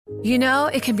You know,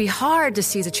 it can be hard to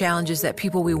see the challenges that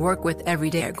people we work with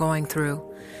every day are going through.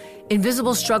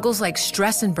 Invisible struggles like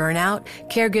stress and burnout,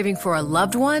 caregiving for a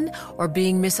loved one, or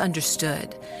being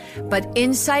misunderstood. But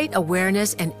insight,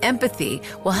 awareness, and empathy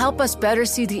will help us better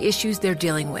see the issues they're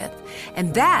dealing with.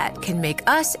 And that can make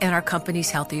us and our companies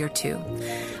healthier too.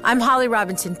 I'm Holly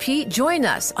Robinson Peete. Join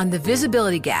us on The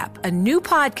Visibility Gap, a new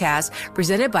podcast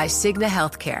presented by Cigna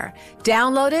Healthcare.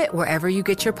 Download it wherever you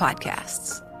get your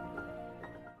podcasts.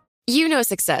 You know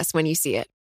success when you see it.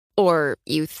 Or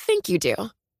you think you do.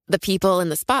 The people in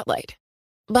the spotlight.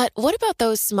 But what about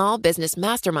those small business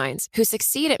masterminds who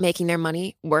succeed at making their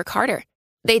money work harder?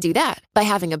 They do that by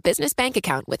having a business bank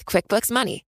account with QuickBooks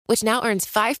Money, which now earns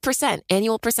 5%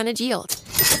 annual percentage yield.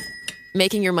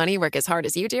 Making your money work as hard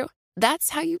as you do?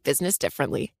 That's how you business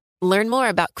differently. Learn more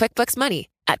about QuickBooks Money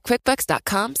at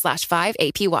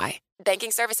quickbooks.com/5APY.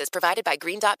 Banking services provided by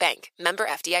Green Dot Bank. Member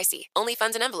FDIC. Only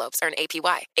funds and envelopes earn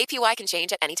APY. APY can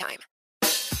change at any time.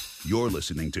 You're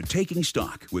listening to Taking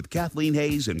Stock with Kathleen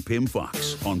Hayes and Pim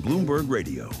Fox on Bloomberg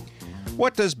Radio.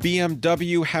 What does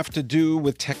BMW have to do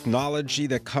with technology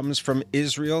that comes from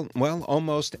Israel? Well,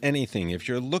 almost anything. If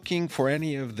you're looking for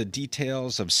any of the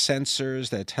details of sensors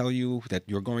that tell you that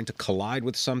you're going to collide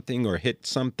with something or hit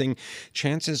something,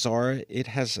 chances are it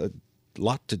has a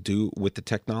lot to do with the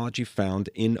technology found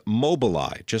in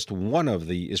Mobileye, just one of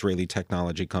the Israeli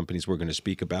technology companies we're going to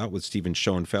speak about with Stephen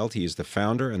Schoenfeld. He is the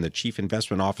founder and the chief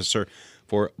investment officer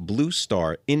for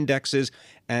BlueStar Indexes,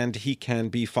 and he can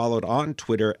be followed on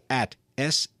Twitter at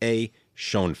S.A.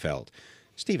 Schoenfeld.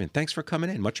 Stephen, thanks for coming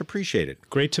in. Much appreciated.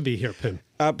 Great to be here, Pim.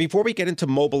 Before we get into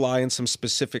Mobileye and some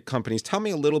specific companies, tell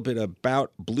me a little bit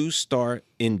about BlueStar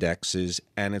Indexes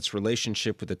and its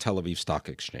relationship with the Tel Aviv Stock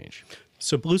Exchange.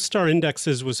 So BlueStar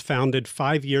Indexes was founded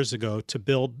 5 years ago to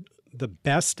build the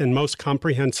best and most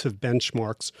comprehensive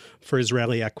benchmarks for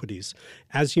Israeli equities.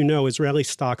 As you know, Israeli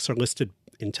stocks are listed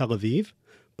in Tel Aviv,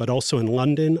 but also in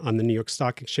London, on the New York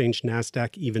Stock Exchange,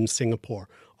 NASDAQ, even Singapore.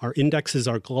 Our indexes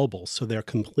are global, so they're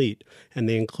complete, and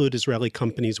they include Israeli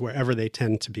companies wherever they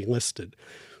tend to be listed.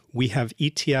 We have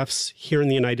ETFs here in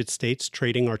the United States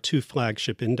trading our two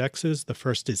flagship indexes. The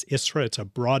first is ISRA. It's a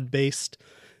broad-based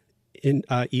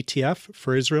ETF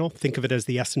for Israel. Think of it as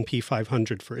the S&P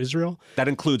 500 for Israel. That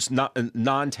includes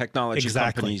non-technology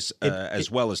companies as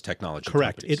well as technology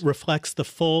correct. companies. It reflects the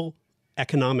full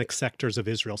economic sectors of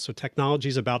Israel. So technology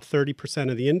is about 30%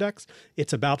 of the index.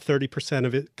 It's about 30%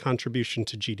 of its contribution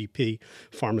to GDP.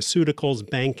 Pharmaceuticals,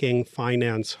 banking,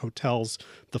 finance, hotels,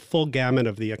 the full gamut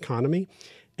of the economy.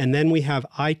 And then we have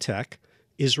iTech,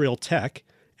 Israel Tech,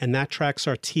 and that tracks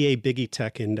our TA Biggie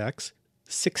Tech Index.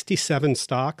 67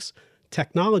 stocks,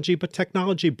 technology, but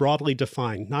technology broadly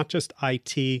defined, not just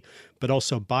IT, but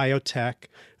also biotech,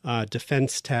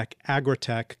 defense tech,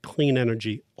 agri-tech, clean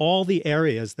energy, all the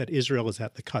areas that Israel is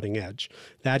at the cutting edge.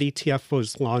 That ETF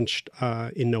was launched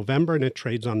in November, and it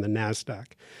trades on the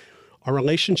NASDAQ. Our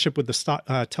relationship with the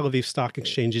Tel Aviv Stock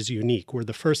Exchange is unique. We're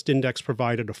the first index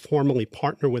provider to formally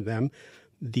partner with them.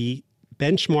 The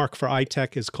benchmark for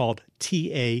iTech is called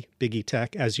TA Biggie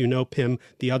Tech. As you know, Pim,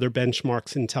 the other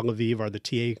benchmarks in Tel Aviv are the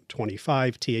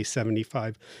TA25,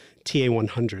 TA75,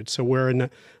 TA100. So we're an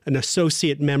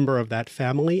associate member of that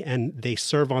family, and they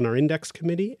serve on our index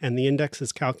committee, and the index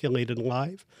is calculated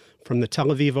live from the Tel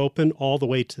Aviv Open all the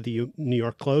way to the New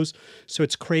York close. So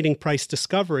it's creating price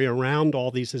discovery around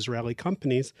all these Israeli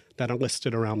companies that are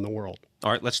listed around the world.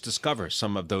 All right, let's discover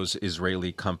some of those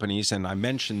Israeli companies. And I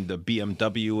mentioned the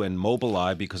BMW and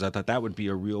Mobileye because I thought that would be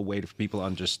a real way for people to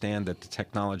understand that the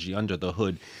technology under the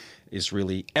hood is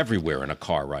really everywhere in a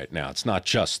car right now. It's not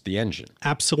just the engine.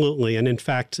 Absolutely. And in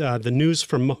fact, the news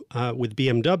from with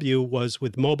BMW was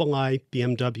with Mobileye,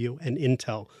 BMW, and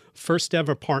Intel. First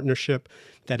ever partnership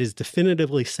that is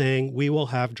definitively saying we will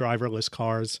have driverless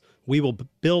cars. We will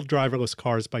build driverless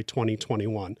cars by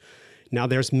 2021. Now,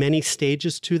 there's many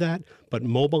stages to that, but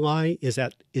Mobileye is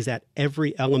at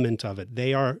every element of it. They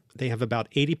have about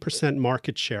 80%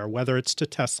 market share, whether it's to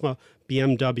Tesla,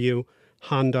 BMW,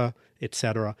 Honda,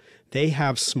 etc. They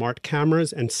have smart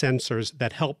cameras and sensors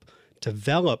that help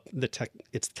develop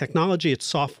its technology, its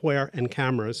software and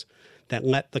cameras that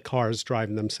let the cars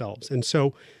drive themselves. And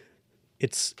so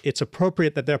it's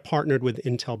appropriate that they're partnered with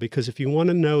Intel, because if you want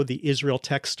to know the Israel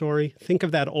tech story, think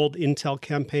of that old Intel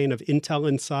campaign of Intel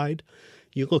Inside.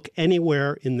 You look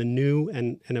anywhere in the new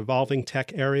and evolving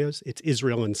tech areas, it's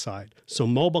Israel Inside. So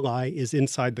Mobileye is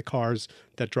inside the cars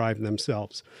that drive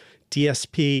themselves.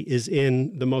 DSP is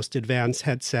in the most advanced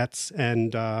headsets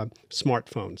and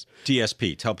smartphones.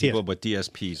 DSP, tell people what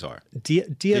DSPs are.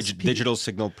 DSP, digital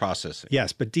signal processing.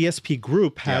 Yes, but DSP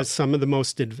Group has some of the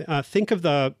most think of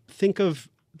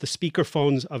the speaker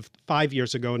phones of 5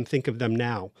 years ago and think of them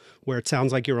now, where it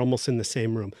sounds like you're almost in the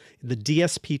same room. The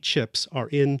DSP chips are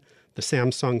in the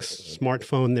Samsung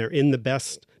smartphone. They're in the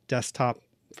best desktop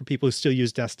for people who still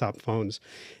use desktop phones.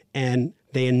 And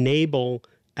they enable,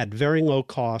 at very low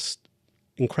cost,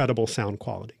 incredible sound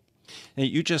quality. Now,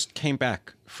 you just came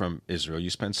back from Israel. You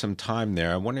spent some time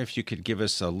there. I wonder if you could give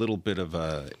us a little bit of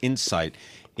insight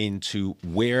into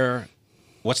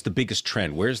what's the biggest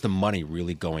trend? Where's the money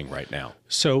really going right now?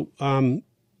 So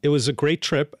it was a great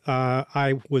trip.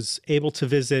 I was able to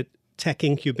visit tech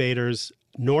incubators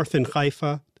north in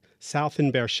Haifa, south in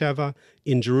Beersheba,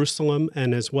 in Jerusalem,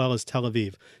 and as well as Tel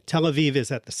Aviv. Tel Aviv is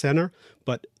at the center,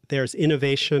 but there's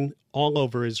innovation all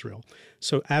over Israel.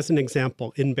 So as an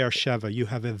example, in Beersheba, you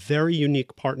have a very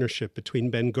unique partnership between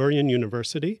Ben Gurion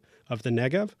University of the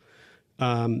Negev,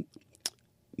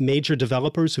 major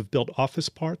developers who've built office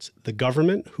parts, the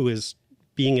government, who is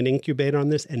being an incubator on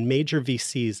this, and major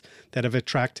VCs that have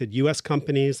attracted U.S.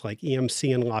 companies like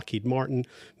EMC and Lockheed Martin,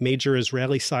 major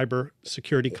Israeli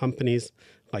cybersecurity companies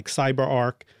like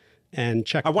CyberArk, and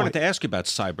Checkpoint. I wanted to ask you about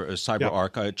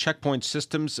CyberArk. Checkpoint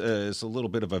Systems is a little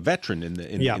bit of a veteran in the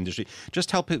industry. Just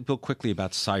tell people quickly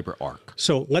about CyberArk.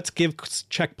 So let's give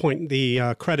Checkpoint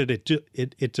the credit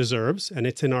it deserves, and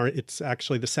it's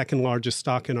actually the second largest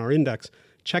stock in our index.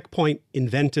 Checkpoint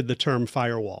invented the term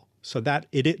firewall, so that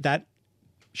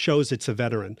shows it's a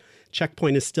veteran.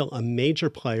 Checkpoint is still a major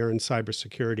player in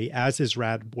cybersecurity, as is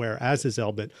Radware, as is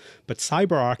Elbit. But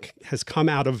CyberArk has come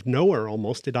out of nowhere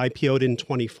almost. It IPO'd in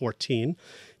 2014.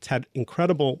 It's had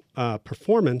incredible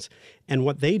performance. And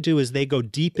what they do is they go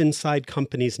deep inside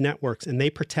companies' networks, and they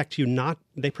protect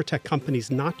companies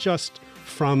not just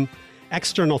from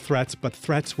external threats, but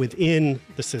threats within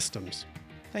the systems.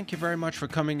 Thank you very much for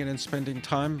coming in and spending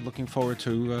time. Looking forward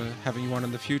to having you on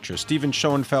in the future. Stephen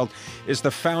Schoenfeld is the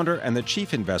founder and the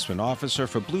chief investment officer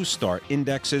for BlueStar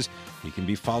Indexes. He can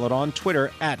be followed on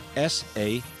Twitter at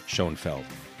SA Schoenfeld.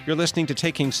 You're listening to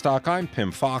Taking Stock. I'm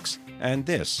Pim Fox, and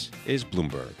this is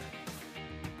Bloomberg.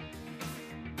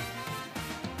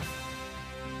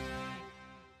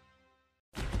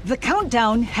 The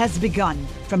countdown has begun.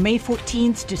 From May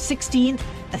 14th to 16th,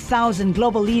 1,000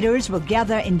 global leaders will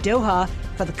gather in Doha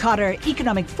for the Qatar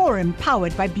Economic Forum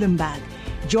powered by Bloomberg.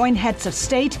 Join heads of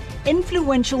state,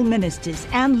 influential ministers,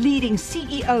 and leading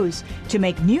CEOs to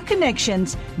make new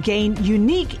connections, gain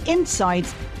unique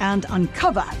insights, and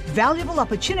uncover valuable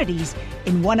opportunities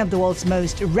in one of the world's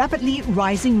most rapidly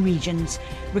rising regions.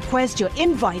 Request your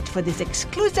invite for this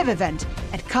exclusive event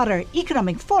at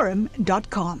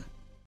QatarEconomicForum.com.